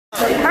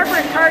Harper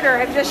and Carter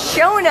have just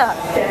shown up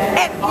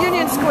at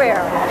Union Square.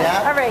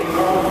 Yeah. All right,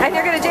 and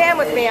you're going to jam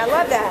with me. I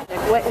love that.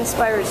 What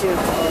inspires you?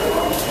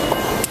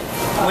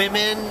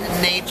 Women,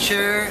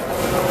 nature,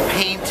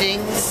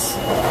 paintings,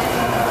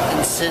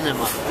 and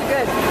cinema.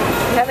 Good.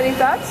 You have any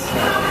thoughts?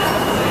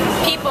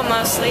 People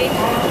mostly.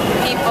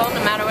 People,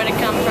 no matter where they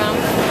come from.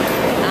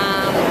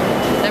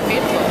 They're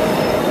beautiful.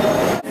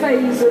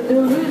 Face of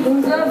the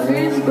rhythms of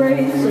his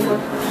grace.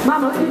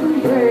 Mama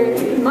couldn't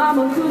pray,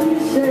 mama couldn't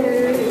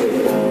say.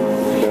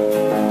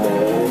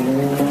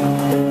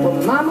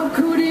 Well, mama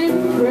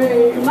couldn't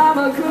pray,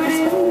 mama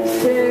couldn't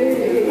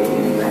say.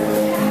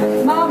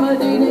 Mama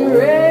didn't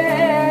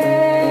raise.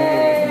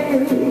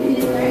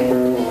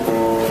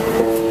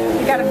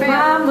 You got a fan?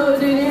 Mama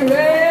didn't raise.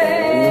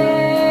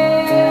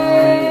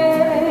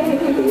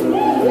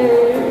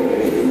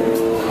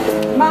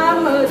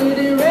 Mama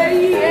didn't raise.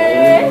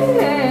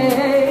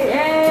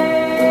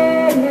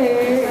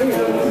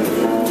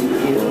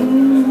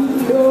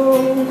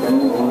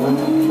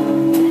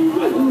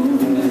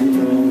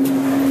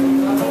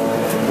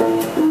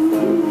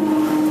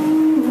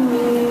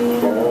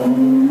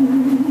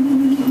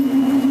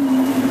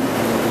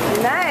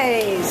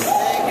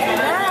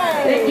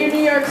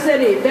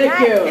 City. Thank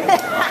you.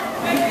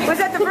 Was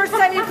that the first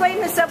time you played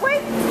in the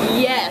subway?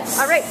 Yes.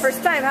 All right,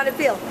 first time. How'd it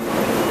feel?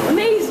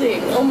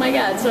 Amazing. Oh my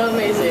God, so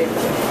amazing.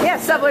 Yeah,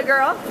 subway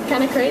girl.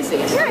 Kind of crazy.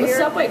 Yeah, I'm a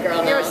subway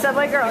girl now. You're a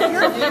subway girl.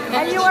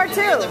 And you are too.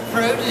 The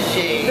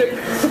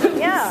protege.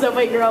 Yeah.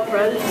 Subway girl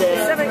protege.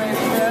 Subway.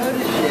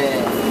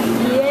 Protege.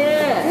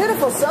 Yeah.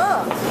 Beautiful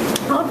song.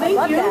 Oh, thank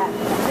I love you. that.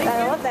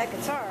 I love that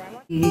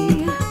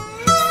guitar.